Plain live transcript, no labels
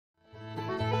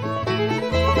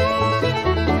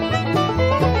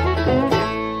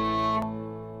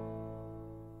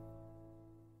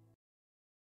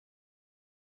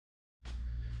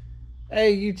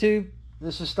Hey YouTube,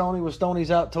 this is Stoney with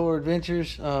Stoney's Outdoor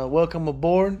Adventures. Welcome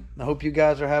aboard. I hope you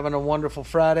guys are having a wonderful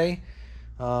Friday.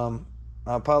 I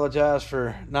apologize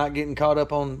for not getting caught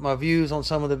up on my views on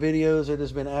some of the videos. It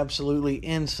has been absolutely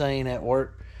insane at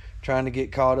work trying to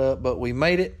get caught up, but we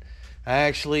made it. I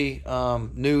actually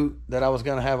knew that I was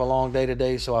going to have a long day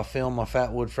today, so I filmed my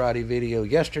Fatwood Friday video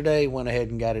yesterday, went ahead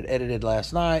and got it edited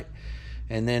last night,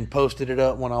 and then posted it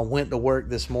up when I went to work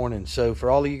this morning. So for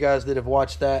all of you guys that have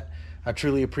watched that, I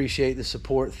truly appreciate the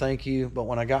support. Thank you. But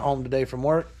when I got home today from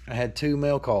work, I had 2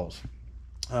 mail calls.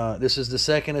 This is the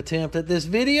second attempt at this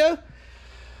video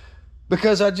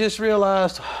because I just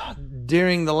realized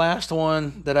during the last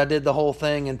one that I did the whole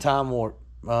thing in time warp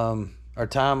or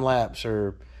time lapse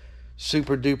or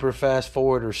super duper fast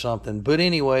forward or something. But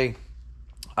anyway,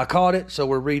 I caught it, so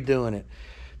we're redoing it.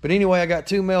 But anyway, I got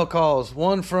 2 mail calls.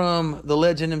 One from the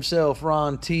legend himself,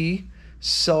 Ron T.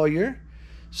 Sawyer.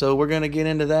 So we're going to get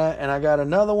into that. And I got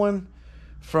another one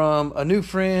from a new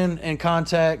friend and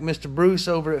contact, Mr. Bruce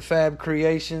over at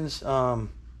FabKreations.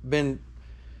 Been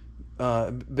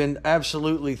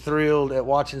absolutely thrilled at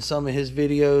watching some of his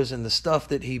videos, and the stuff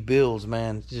that he builds,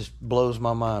 man, just blows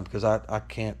my mind because I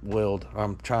can't weld.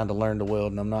 I'm trying to learn to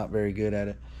weld and I'm not very good at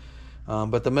it.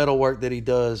 But the metal work that he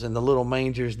does and the little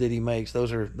mangers that he makes,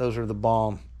 those are the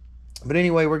bomb. But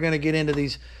anyway, we're going to get into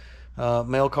these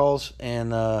mail calls.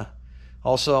 And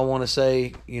also, I want to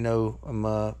say, you know,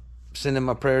 I'm sending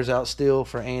my prayers out still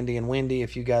for Andy and Wendy.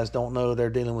 If you guys don't know, they're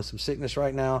dealing with some sickness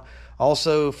right now.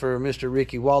 Also for Mr.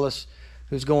 Ricky Wallace,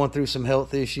 who's going through some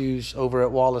health issues over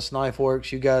at Wallace Knife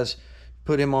Works. You guys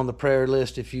put him on the prayer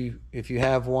list if you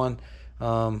have one. We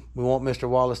want Mr.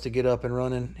 Wallace to get up and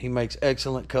running. He makes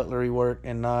excellent cutlery work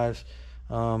and knives.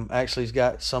 Actually, he's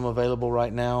got some available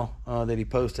right now that he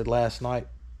posted last night.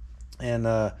 And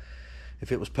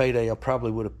if it was payday, I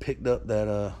probably would have picked up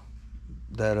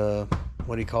that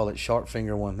what do you call it, sharp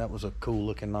finger one. That was a cool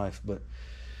looking knife. But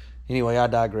anyway, I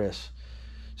digress.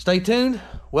 Stay tuned.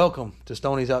 Welcome to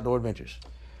Stoney's Outdoor Adventures.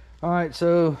 All right,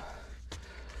 so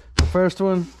the first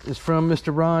one is from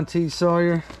Mr. Ron T.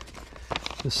 Sawyer.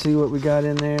 Let's see what we got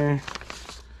in there.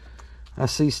 I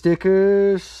see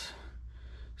stickers.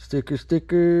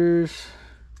 Stickers.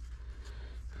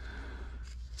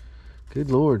 Good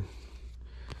Lord.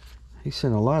 He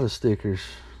sent a lot of stickers.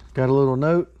 Got a little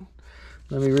note.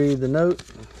 Let me read the note.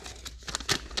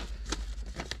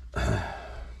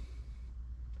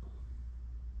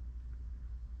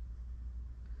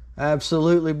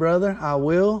 Absolutely, brother, I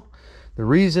will. The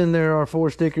reason there are 4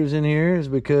 stickers in here is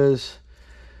because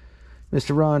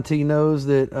Mr. Ron T knows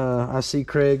that I see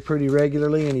Craig pretty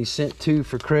regularly, and he sent 2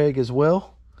 for Craig as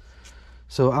well.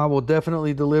 So I will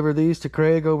definitely deliver these to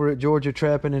Craig over at Georgia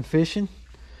Trapping and Fishing.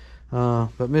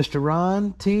 But Mr.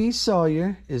 Ron T.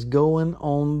 Sawyer is going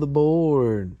on the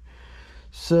board.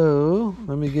 So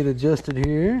let me get adjusted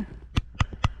here.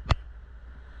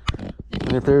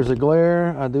 And if there's a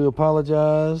glare, I do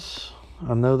apologize.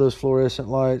 I know those fluorescent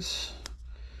lights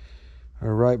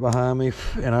are right behind me,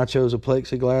 and I chose a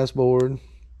plexiglass board.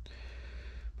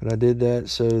 But I did that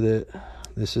so that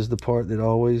this is the part that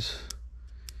always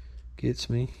gets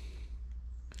me.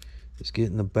 It's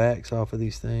getting the backs off of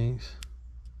these things.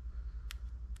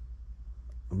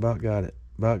 About got it.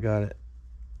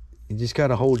 You just got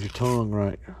to hold your tongue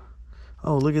right.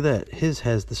 Oh, look at that. His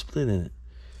has the split in it.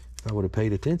 If I would have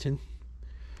paid attention.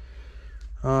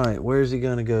 All right, where's he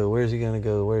going to go?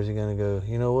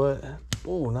 You know what?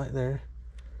 Oh, not there.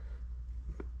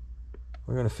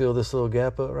 We're going to fill this little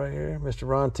gap up right here. Mr.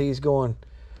 Ron T's going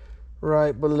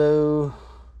right below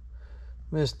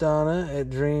Miss Donna at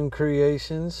Dream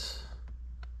Creations.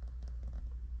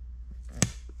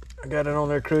 I got it on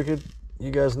there crooked. You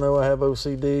guys know I have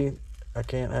OCD. I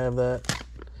can't have that.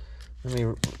 Let me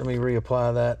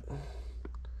reapply that.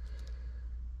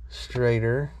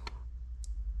 Straighter.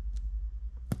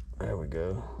 There we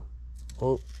go.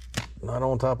 Oh, not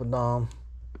on top of Dom.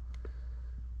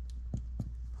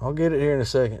 I'll get it here in a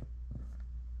second.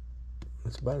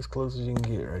 It's about as close as you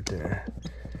can get right there.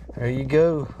 There you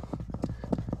go.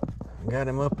 Got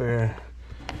him up there.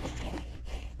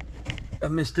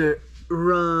 Mr.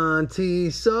 Ron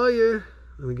T. Sawyer.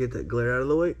 Let me get that glare out of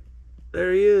the way.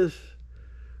 There he is.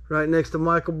 Right next to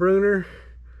Michael Bruner.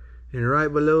 And right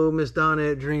below Miss Donna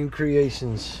at Dream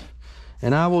Creations.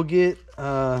 And I will get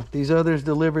these others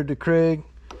delivered to Craig.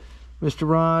 Mr.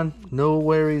 Ron, no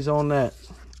worries on that.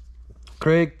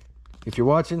 Craig, if you're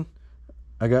watching,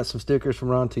 I got some stickers from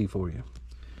Ron T for you.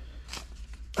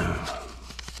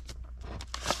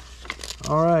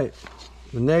 All right.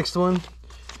 The next one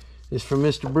is from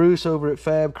Mr. Bruce over at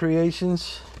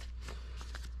FabKreations.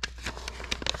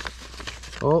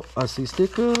 Oh, I see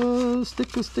stickers,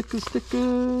 stickers, stickers,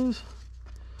 stickers.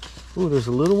 Oh, there's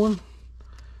a little one.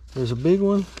 There's a big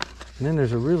one. And then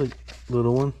there's a really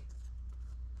little one.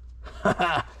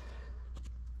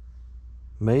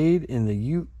 Made in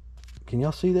the Can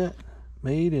y'all see that?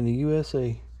 Made in the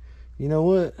USA. You know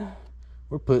what?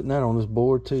 We're putting that on this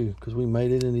board too, because we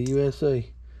made it in the USA.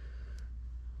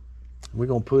 We're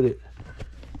gonna put it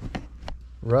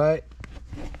right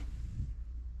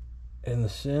in the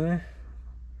center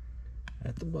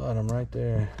at the bottom right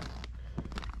there.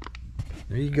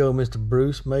 There you go, Mr.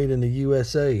 Bruce. Made in the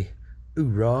USA.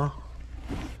 Hoorah.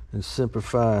 And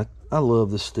simplified. I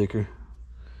love this sticker.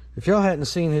 If y'all hadn't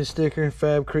seen his sticker,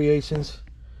 FabKreations,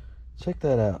 check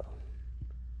that out.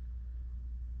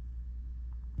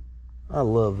 I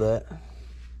love that.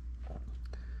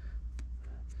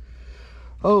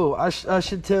 Oh, I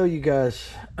should tell you guys,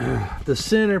 the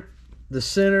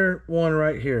center one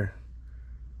right here.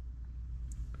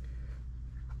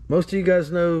 Most of you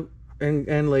guys know,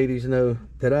 and ladies know,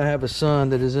 that I have a son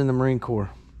that is in the Marine Corps.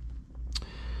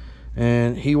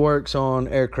 And he works on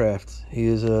aircraft. He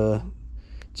is a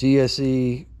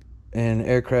GSE and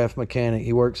aircraft mechanic.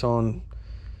 He works on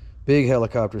big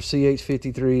helicopters,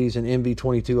 CH-53s and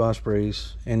MV-22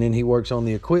 Ospreys. And then he works on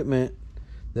the equipment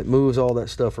that moves all that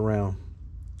stuff around.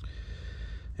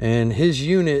 And his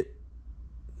unit,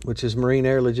 which is Marine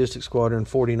Air Logistics Squadron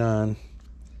 49,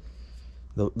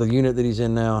 the unit that he's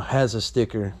in now, has a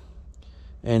sticker.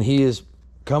 And he is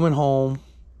coming home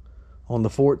on the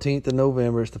 14th of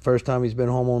November. It's the first time he's been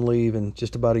home on leave in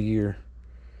just about a year.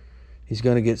 He's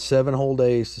going to get 7 whole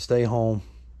days to stay home.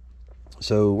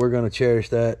 So we're going to cherish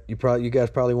that. You guys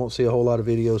probably won't see a whole lot of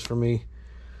videos from me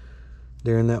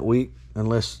during that week,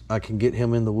 unless I can get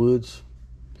him in the woods,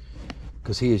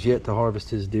 because he is yet to harvest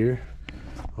his deer.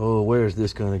 Oh, where is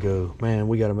this going to go? Man,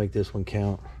 we got to make this one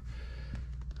count.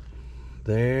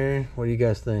 There. What do you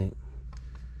guys think?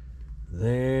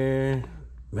 There.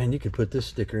 Man, you could put this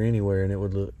sticker anywhere and it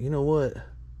would look... You know what?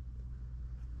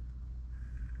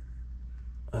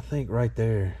 I think right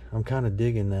there. I'm kind of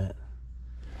digging that.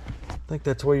 I think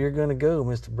that's where you're going to go,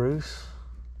 Mr. Bruce.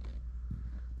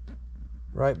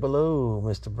 Right below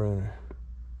Mr. Bruner.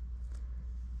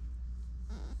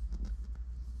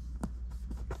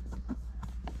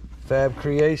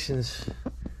 FabKreations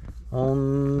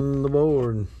on the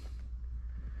board.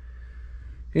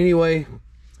 Anyway,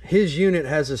 his unit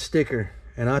has a sticker,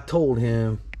 and I told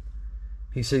him,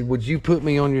 he said, would you put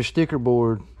me on your sticker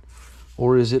board,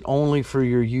 or is it only for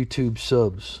your YouTube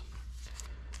subs?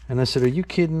 And I said, are you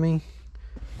kidding me?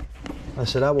 I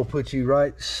said, I will put you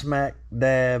right smack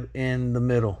dab in the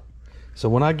middle. So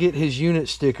when I get his unit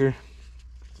sticker,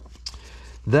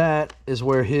 that is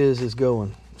where his is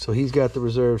going. So he's got the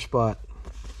reserve spot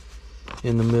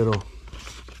in the middle.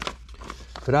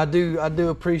 But I do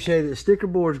appreciate it. The sticker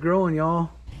board's growing, y'all.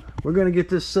 We're gonna get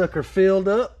this sucker filled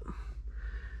up,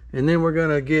 and then we're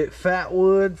gonna get fat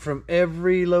wood from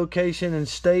every location and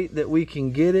state that we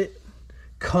can get it,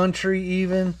 country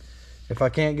even. If I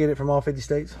can't get it from all 50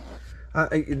 states,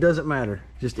 it doesn't matter,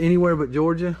 just anywhere but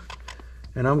Georgia.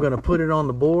 And I'm gonna put it on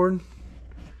the board,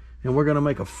 and we're gonna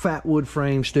make a fat wood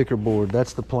frame sticker board.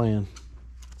 That's the plan.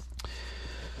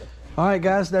 All right,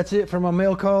 guys, that's it for my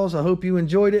mail calls. I hope you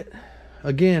enjoyed it.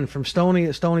 Again, from Stoney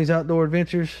at Stoney's Outdoor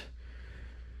Adventures.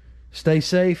 Stay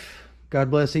safe.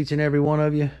 God bless each and every one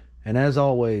of you. And as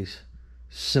always,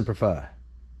 Semper Fi.